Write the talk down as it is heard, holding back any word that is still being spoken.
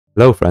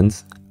Hello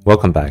friends,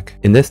 welcome back.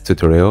 In this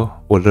tutorial,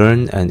 we'll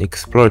learn an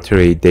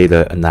exploratory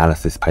data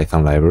analysis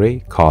Python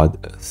library called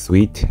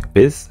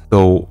Sweetviz.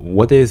 So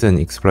what is an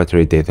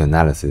exploratory data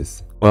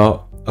analysis?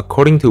 Well,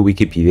 according to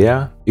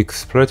Wikipedia,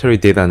 exploratory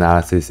data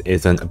analysis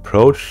is an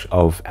approach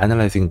of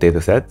analyzing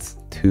datasets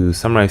to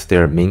summarize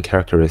their main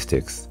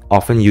characteristics,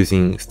 often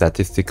using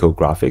statistical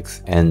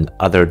graphics and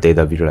other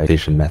data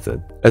visualization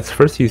methods. Let's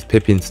first use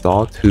pip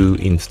install to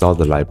install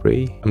the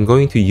library. I'm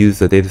going to use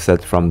the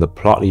dataset from the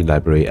Plotly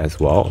library as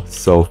well,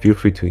 so feel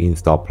free to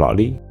install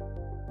Plotly.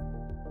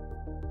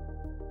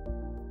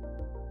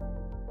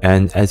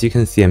 And as you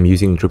can see, I'm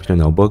using Jupyter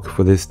Notebook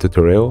for this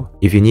tutorial.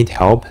 If you need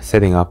help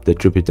setting up the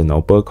Jupyter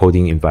Notebook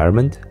coding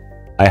environment,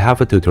 I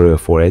have a tutorial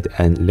for it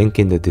and link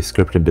in the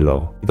description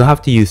below. You don't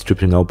have to use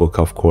Jupyter Notebook,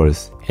 of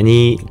course.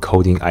 Any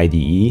coding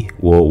IDE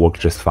will work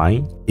just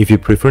fine. If you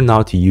prefer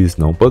not to use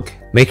Notebook,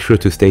 make sure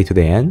to stay to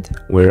the end,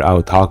 where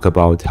I'll talk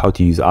about how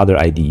to use other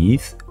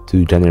IDEs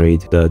to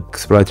generate the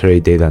exploratory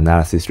data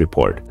analysis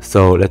report.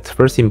 So let's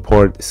first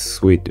import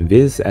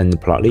Sweetviz and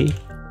Plotly.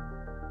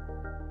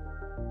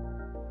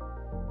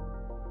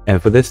 And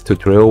for this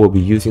tutorial, we'll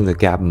be using the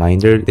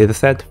Gapminder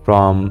dataset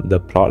from the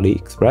Plotly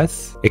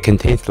Express. It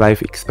contains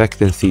life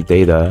expectancy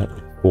data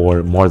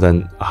for more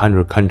than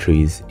 100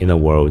 countries in the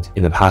world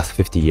in the past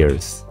 50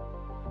 years.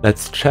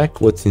 Let's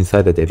check what's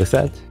inside the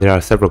dataset. There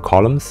are several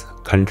columns: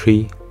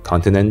 country,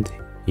 continent,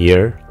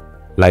 year,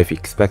 life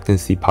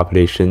expectancy,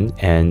 population,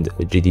 and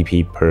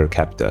GDP per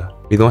capita.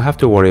 We don't have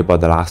to worry about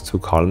the last two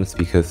columns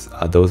because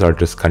those are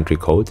just country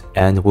code.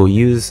 And we'll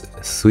use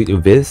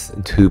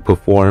Sweetviz to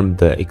perform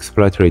the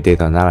exploratory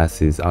data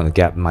analysis on the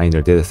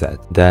Gapminder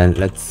dataset. Then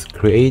let's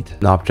create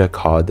an object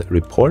called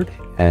report,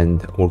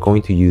 and we're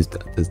going to use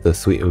the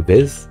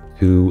Sweetviz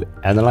to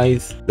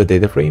analyze the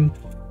data frame.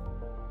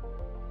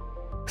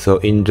 So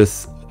in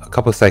just a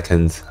couple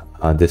seconds,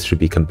 this should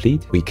be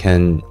complete. We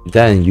can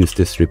then use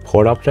this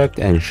report object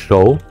and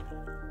show,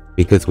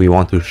 because we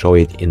want to show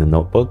it in a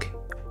notebook.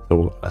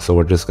 So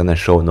we're just gonna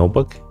show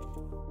notebook.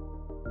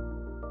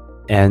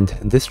 And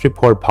this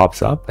report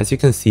pops up. As you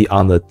can see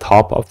on the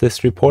top of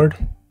this report,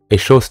 it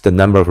shows the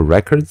number of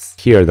records.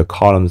 Here, the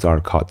columns are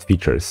called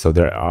features. So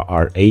there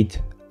are 8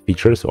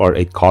 features or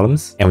 8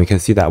 columns. And we can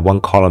see that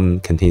one column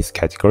contains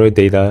category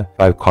data,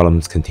 5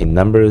 columns contain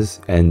numbers,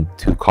 and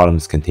 2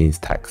 columns contains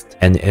text.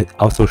 And it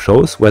also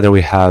shows whether we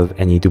have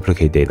any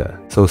duplicate data.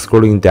 So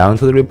scrolling down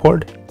to the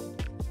report,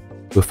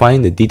 we'll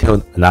find the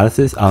detailed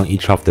analysis on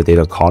each of the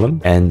data column,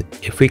 and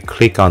if we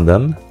click on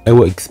them, it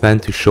will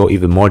expand to show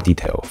even more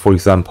detail. For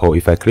example,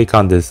 if I click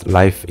on this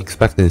life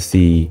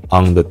expectancy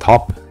on the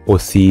top, we'll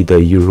see the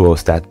usual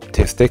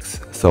statistics,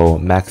 so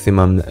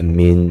maximum,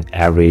 mean,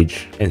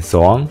 average, and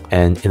so on.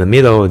 And in the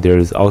middle,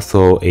 there's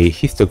also a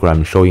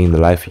histogram showing the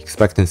life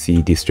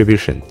expectancy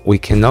distribution. We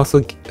can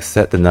also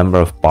set the number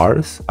of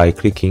bars by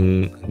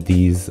clicking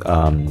these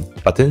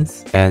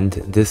buttons. And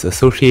this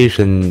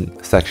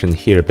association section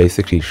here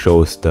basically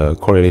shows the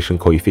correlation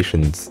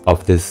coefficients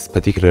of this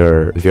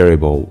particular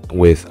variable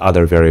with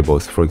other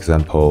variables. For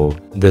example,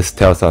 this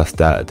tells us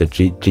that the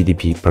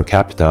GDP per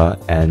capita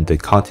and the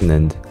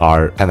continent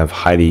are kind of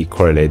highly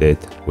correlated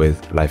with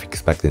life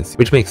expectancy,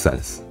 which makes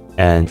sense.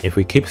 And if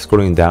we keep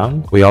scrolling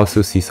down, we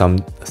also see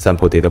some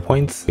sample data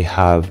points. We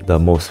have the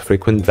most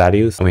frequent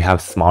values, and we have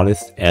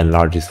smallest and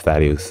largest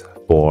values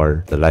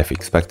for the life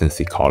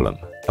expectancy column.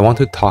 I want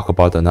to talk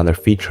about another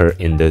feature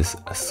in this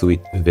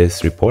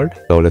Sweetviz report.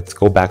 So let's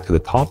go back to the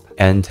top,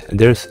 and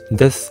there's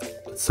this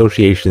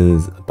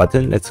associations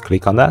button. Let's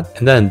click on that,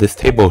 and then this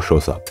table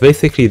shows up. It's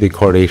basically the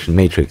correlation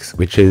matrix,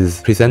 which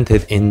is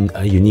presented in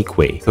a unique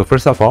way. So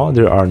first of all,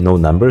 there are no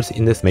numbers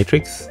in this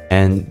matrix,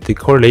 and the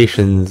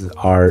correlations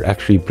are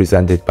actually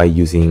presented by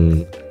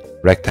using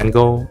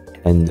rectangle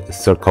and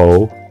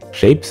circle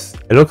shapes.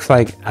 It looks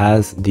like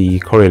as the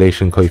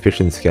correlation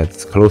coefficients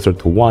gets closer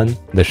to 1,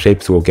 the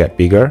shapes will get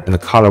bigger and the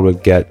color will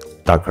get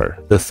darker.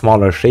 The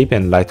smaller shape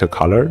and lighter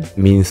color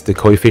means the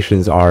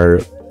coefficients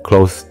are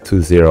close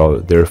to 0,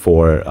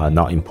 therefore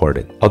not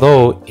important.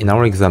 Although in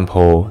our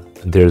example,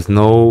 there's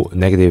no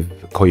negative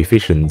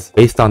coefficients,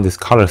 based on this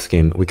color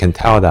scheme, we can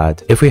tell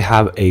that if we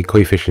have a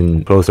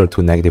coefficient closer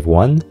to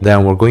 -1,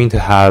 then we're going to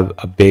have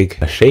a big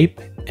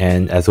shape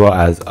and as well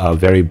as a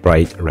very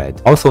bright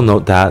red. Also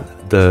note that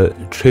the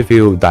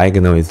trivial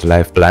diagonal is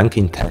left blank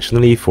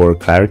intentionally for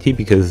clarity,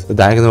 because the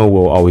diagonal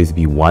will always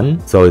be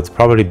 1, so it's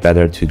probably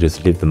better to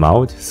just leave them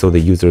out so the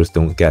users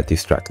don't get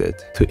distracted.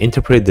 To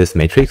interpret this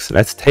matrix,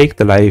 let's take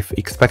the life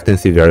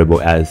expectancy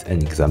variable as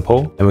an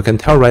example, and we can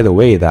tell right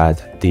away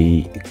that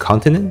the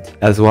continent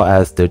as well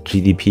as the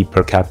GDP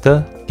per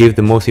capita give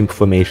the most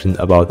information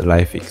about the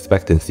life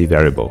expectancy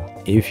variable.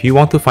 If you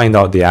want to find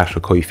out the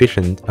actual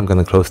coefficient, I'm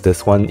gonna close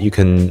this one. You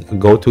can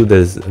go to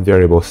this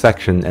variable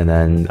section and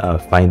then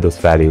find those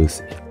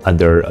values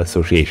under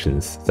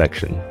associations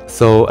section.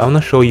 So I want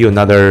to show you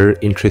another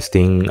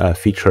interesting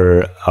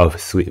feature of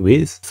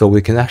Sweetviz. So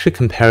we can actually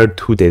compare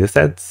 2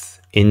 datasets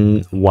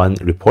in one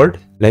report.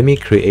 Let me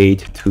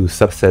create 2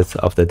 subsets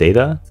of the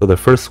data. So the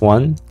first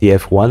one,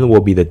 DF1,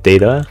 will be the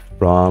data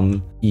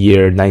from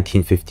year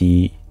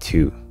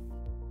 1952.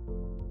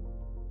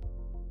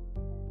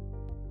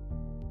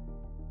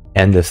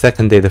 And the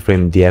second data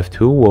frame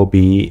df2 will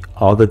be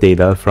all the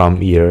data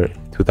from year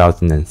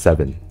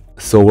 2007.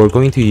 So we're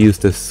going to use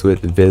the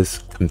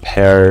Sweetviz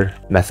compare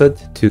method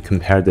to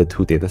compare the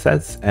two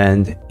datasets.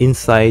 And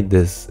inside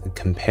this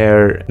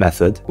compare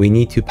method, we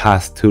need to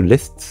pass two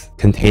lists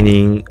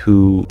containing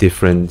two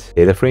different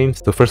data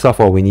frames. So first of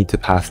all, we need to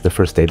pass the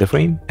first data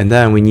frame, and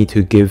then we need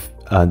to give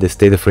this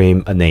data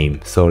frame a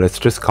name. So let's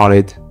just call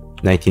it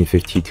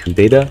 1952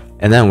 data,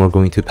 and then we're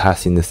going to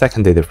pass in the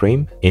second data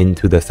frame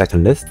into the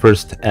second list.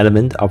 First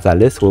element of that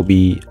list will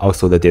be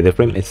also the data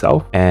frame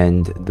itself,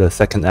 and the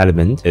second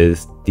element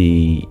is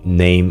the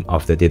name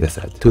of the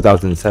dataset,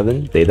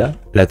 2007 data.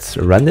 Let's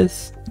run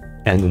this,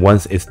 and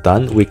once it's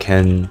done, we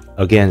can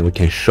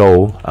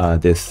show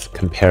this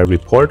compare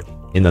report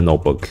in the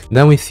notebook.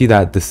 Then we see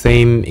that the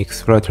same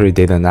exploratory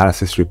data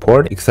analysis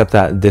report, except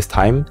that this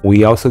time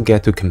we also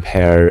get to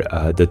compare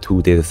the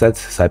two datasets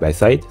side by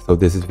side. So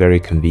this is very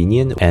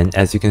convenient. And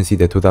as you can see,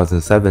 the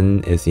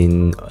 2007 is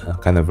in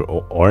kind of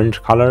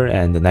orange color,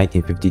 and the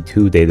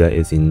 1952 data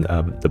is in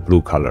the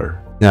blue color.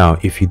 Now,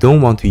 if you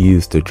don't want to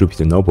use the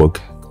Jupyter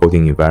Notebook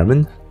coding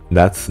environment,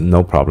 that's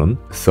no problem.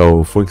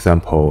 So for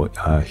example,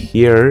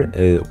 here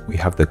we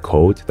have the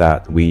code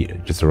that we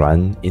just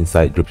run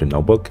inside Jupyter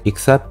Notebook,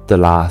 except the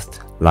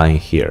last line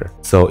here.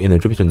 So in the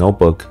Jupyter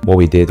Notebook, what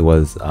we did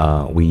was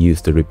we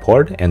used the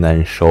report and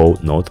then show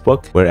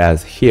notebook,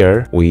 whereas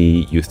here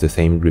we use the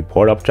same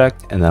report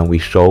object and then we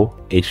show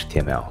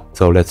HTML.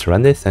 So let's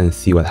run this and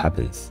see what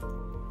happens.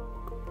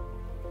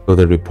 So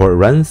the report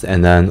runs,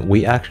 and then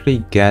we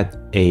actually get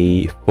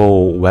a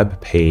full web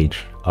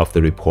page of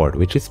the report,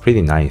 which is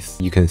pretty nice.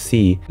 You can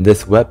see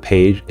this web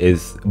page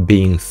is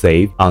being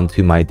saved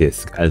onto my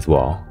disk as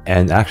well.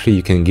 And actually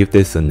you can give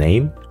this a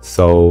name.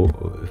 So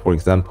for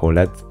example,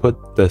 let's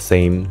put the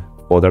same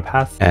folder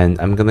path, and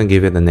I'm gonna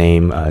give it the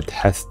name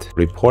test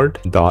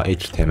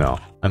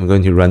report.html. I'm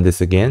going to run this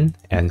again,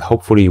 and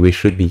hopefully we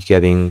should be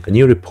getting a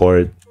new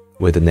report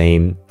with the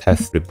name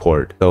test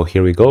report. So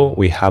here we go.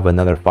 We have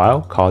another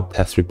file called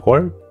test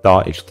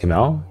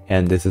report.html,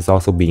 and this is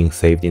also being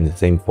saved in the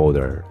same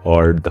folder,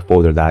 or the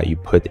folder that you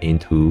put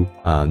into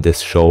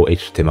this show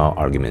HTML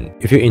argument.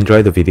 If you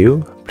enjoyed the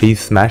video, please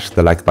smash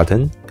the like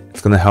button.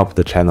 It's gonna help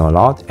the channel a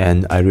lot,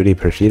 and I really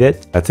appreciate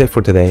it. That's it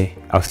for today.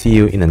 I'll see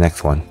you in the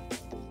next one.